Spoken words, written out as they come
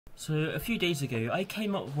So a few days ago I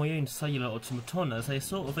came up with my own cellular automaton as a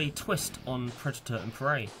sort of a twist on predator and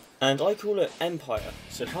prey. And I call it Empire.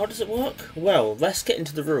 So how does it work? Well, let's get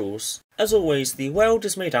into the rules. As always, the world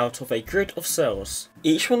is made out of a grid of cells.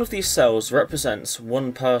 Each one of these cells represents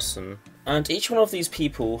one person, and each one of these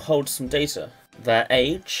people holds some data. Their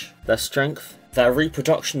age, their strength, their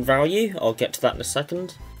reproduction value, I'll get to that in a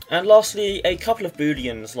second, and lastly a couple of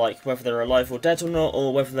booleans like whether they're alive or dead or not,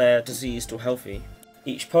 or whether they're diseased or healthy.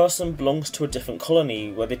 Each person belongs to a different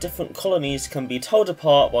colony, where the different colonies can be told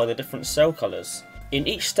apart by the different cell colours. In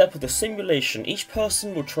each step of the simulation, each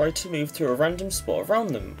person will try to move to a random spot around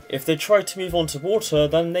them. If they try to move onto water,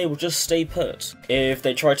 then they will just stay put. If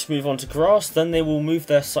they try to move onto grass, then they will move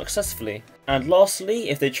there successfully. And lastly,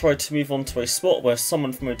 if they try to move onto a spot where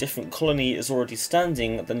someone from a different colony is already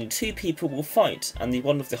standing, then the two people will fight, and the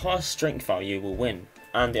one with the highest strength value will win,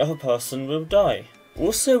 and the other person will die.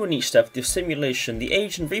 Also, in each step of the simulation, the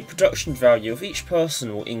age and reproduction value of each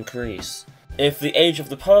person will increase. If the age of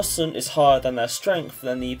the person is higher than their strength,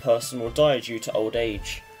 then the person will die due to old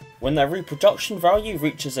age. When their reproduction value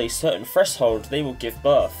reaches a certain threshold, they will give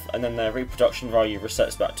birth, and then their reproduction value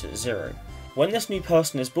resets back to 0. When this new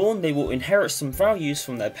person is born, they will inherit some values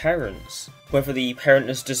from their parents, whether the parent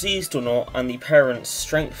is diseased or not, and the parent's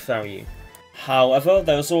strength value. However,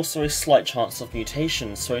 there is also a slight chance of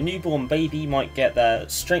mutation, so a newborn baby might get their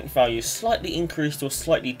strength value slightly increased or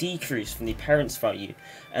slightly decreased from the parent's value,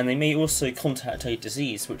 and they may also contact a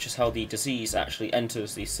disease, which is how the disease actually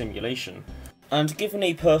enters the simulation. And given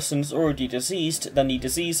a person is already diseased, then the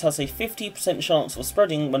disease has a 50% chance of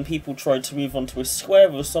spreading when people try to move onto a square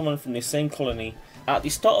with someone from the same colony. At the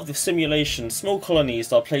start of the simulation, small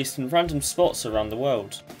colonies are placed in random spots around the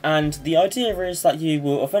world, and the idea is that you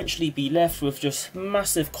will eventually be left with just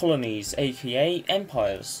massive colonies, aka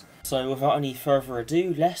empires. So without any further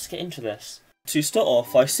ado, let's get into this. To start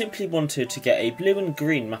off, I simply wanted to get a blue and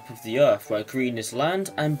green map of the Earth, where green is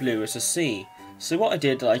land and blue is a sea. So what I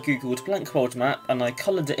did, I googled blank world map and I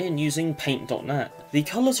coloured it in using paint.net. The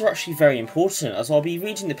colours are actually very important, as I'll be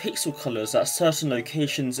reading the pixel colours at certain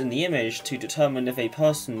locations in the image to determine if a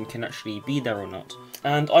person can actually be there or not.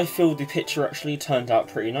 And I feel the picture actually turned out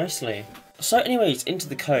pretty nicely. So anyways, into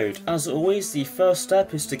the code. As always, the first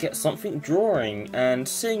step is to get something drawing, and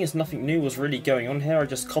seeing as nothing new was really going on here, I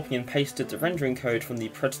just copy and pasted the rendering code from the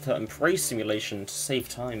Predator and Prey simulation to save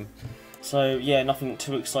time. So yeah, nothing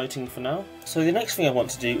too exciting for now. So the next thing I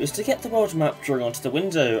want to do is to get the world map drawing onto the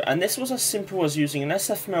window, and this was as simple as using an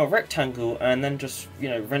SFML rectangle and then just,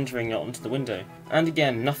 rendering it onto the window. And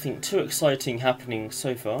again, nothing too exciting happening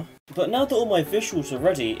so far. But now that all my visuals are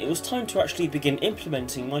ready, it was time to actually begin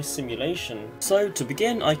implementing my simulation. So to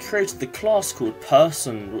begin, I created the class called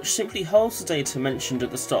Person, which simply holds the data mentioned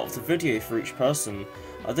at the start of the video for each person.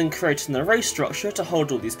 I then created an array structure to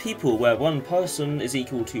hold all these people, where one person is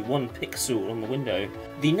equal to 1 pixel on the window.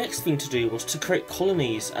 The next thing to do was to create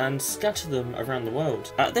colonies and scatter them around the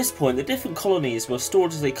world. At this point, the different colonies were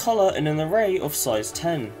stored as a colour in an array of size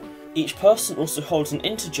 10. Each person also holds an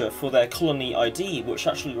integer for their colony ID, which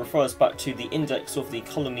actually refers back to the index of the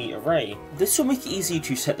colony array. This will make it easy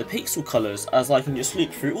to set the pixel colours, as I can just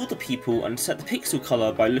loop through all the people and set the pixel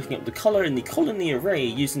colour by looking up the colour in the colony array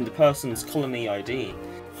using the person's colony ID.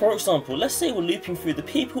 For example, let's say we're looping through the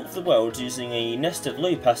people of the world using a nested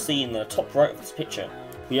loop as seen in the top right of this picture.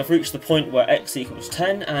 We have reached the point where x equals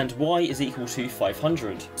 10 and y is equal to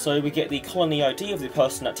 500. So we get the colony ID of the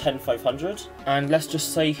person at 10,500, and let's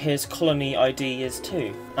just say his colony ID is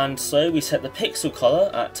 2. And so we set the pixel colour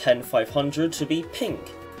at 10,500 to be pink,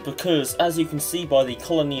 because as you can see by the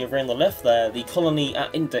colony array on the left there, the colony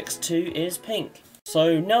at index 2 is pink.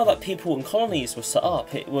 So now that people and colonies were set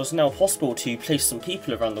up, it was now possible to place some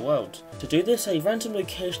people around the world. To do this, a random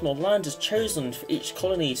location on land is chosen for each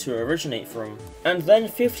colony to originate from, and then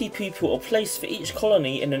 50 people are placed for each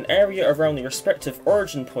colony in an area around the respective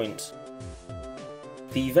origin point.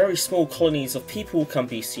 The very small colonies of people can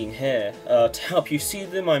be seen here. To help you see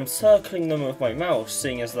them, I'm circling them with my mouse,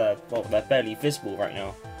 seeing as they're barely visible right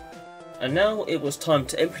now. And now it was time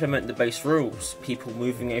to implement the base rules: people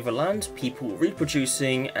moving over land, people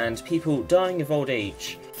reproducing, and people dying of old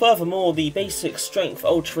age. Furthermore, the basic strength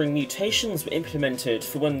altering mutations were implemented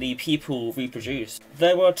for when the people reproduced.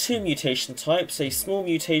 There were 2 mutation types, a small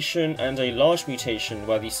mutation and a large mutation,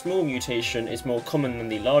 where the small mutation is more common than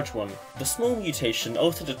the large one. The small mutation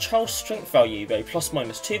altered a child's strength value by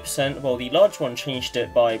 ±2%, while the large one changed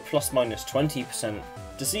it by ±20%.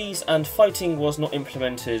 Disease and fighting was not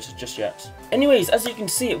implemented just yet. Anyways, as you can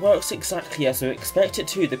see, it works exactly as we expect it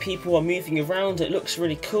to. The people are moving around, it looks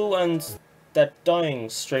really cool, and they're dying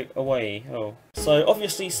straight away. Oh. So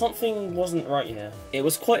obviously something wasn't right here. It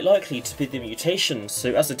was quite likely to be the mutation,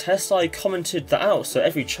 so as a test I commented that out so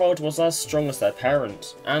every child was as strong as their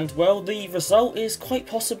parent. And well, the result is quite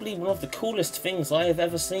possibly one of the coolest things I have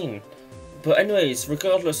ever seen. But anyways,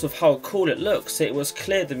 regardless of how cool it looks, it was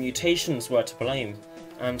clear the mutations were to blame.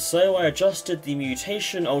 And so I adjusted the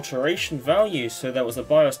mutation alteration value so there was a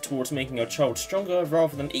bias towards making a child stronger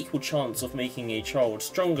rather than equal chance of making a child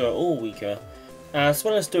stronger or weaker. As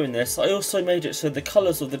well as doing this, I also made it so the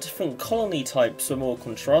colours of the different colony types were more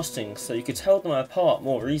contrasting so you could tell them apart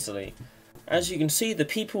more easily. As you can see, the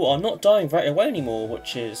people are not dying right away anymore,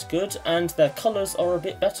 which is good, and their colours are a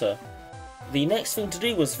bit better. The next thing to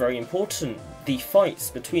do was very important, the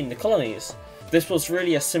fights between the colonies. This was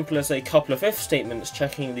really as simple as a couple of if statements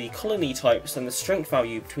checking the colony types and the strength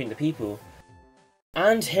value between the people.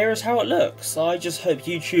 And here is how it looks. I just hope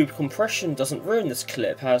YouTube compression doesn't ruin this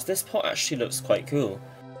clip, as this part actually looks quite cool.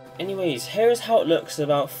 Anyways, here is how it looks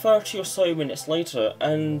about 30 or so minutes later,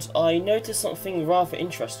 and I noticed something rather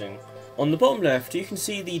interesting. On the bottom left, you can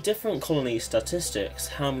see the different colony statistics,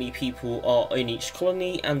 how many people are in each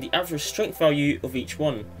colony and the average strength value of each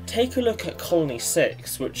one. Take a look at colony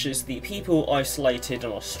 6, which is the people isolated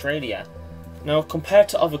in Australia. Now compared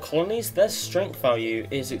to other colonies, their strength value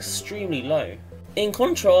is extremely low. In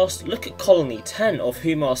contrast, look at colony 10, of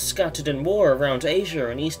whom are scattered in more around Asia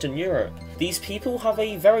and Eastern Europe. These people have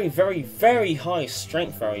a very high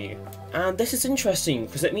strength value. And this is interesting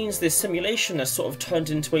because it means this simulation has sort of turned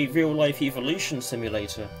into a real-life evolution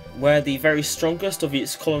simulator, where the very strongest of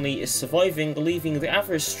each colony is surviving, leaving the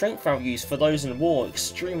average strength values for those in war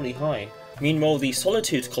extremely high. Meanwhile, the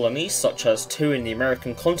solitude colonies, such as 2 in the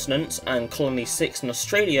American continent and colony 6 in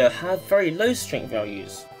Australia, have very low strength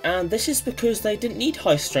values. And this is because they didn't need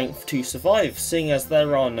high strength to survive, seeing as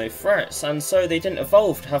there are no threats, and so they didn't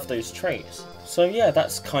evolve to have those traits. So yeah,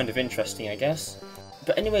 that's kind of interesting, I guess.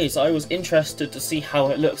 But anyways, I was interested to see how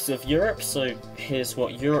it looks with Europe, so here's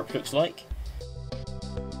what Europe looks like.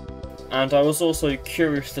 And I was also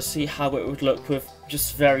curious to see how it would look with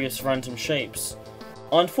just various random shapes.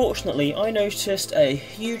 Unfortunately, I noticed a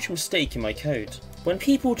huge mistake in my code. When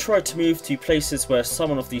people tried to move to places where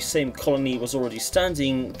someone of the same colony was already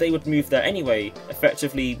standing, they would move there anyway,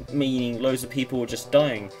 effectively meaning loads of people were just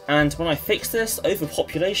dying. And when I fixed this,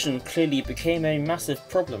 overpopulation clearly became a massive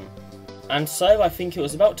problem. And so I think it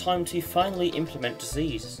was about time to finally implement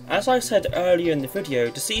disease. As I said earlier in the video,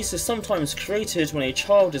 disease is sometimes created when a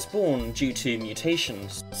child is born due to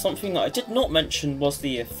mutations. Something that I did not mention was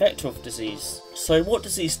the effect of disease. So what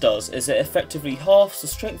disease does is it effectively halves the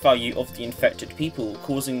strength value of the infected people,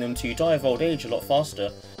 causing them to die of old age a lot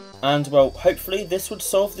faster. And well, hopefully this would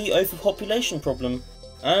solve the overpopulation problem.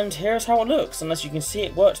 And here's how it looks, and as you can see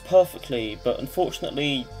it worked perfectly, but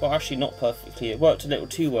unfortunately, well actually not perfectly, it worked a little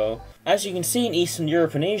too well. As you can see in Eastern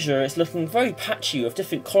Europe and Asia, it's looking very patchy with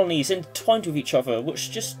different colonies intertwined with each other,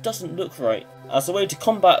 which just doesn't look right. As a way to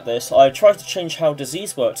combat this, I tried to change how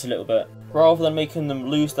disease works a little bit. Rather than making them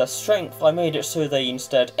lose their strength, I made it so they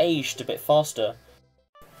instead aged a bit faster.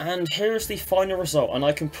 And here is the final result, and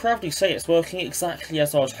I can proudly say it's working exactly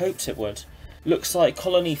as I'd hoped it would. Looks like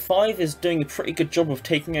Colony 5 is doing a pretty good job of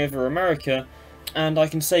taking over America, and I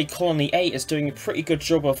can say Colony 8 is doing a pretty good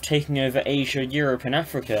job of taking over Asia, Europe and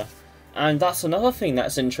Africa. And that's another thing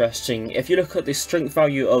that's interesting. If you look at the strength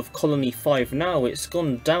value of Colony 5 now, it's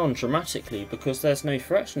gone down dramatically because there's no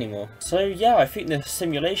threat anymore. So yeah, I think the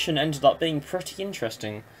simulation ended up being pretty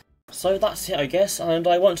interesting. So that's it I guess, and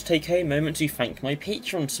I want to take a moment to thank my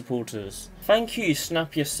Patreon supporters. Thank you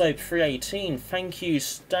SnappYourSoap318, thank you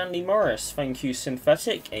Stanley Morris, thank you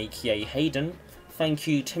Synthetic aka Hayden, thank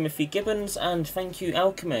you Timothy Gibbons, and thank you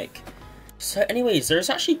Alchemic. So anyways, there's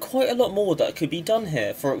actually quite a lot more that could be done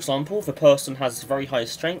here. For example, if a person has very high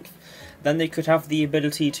strength, then they could have the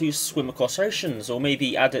ability to swim across oceans, or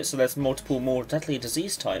maybe add it so there's multiple more deadly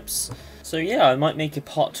disease types. So yeah, I might make a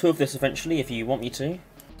part 2 of this eventually if you want me to.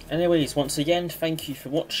 Anyways, once again, thank you for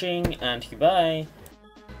watching, and goodbye.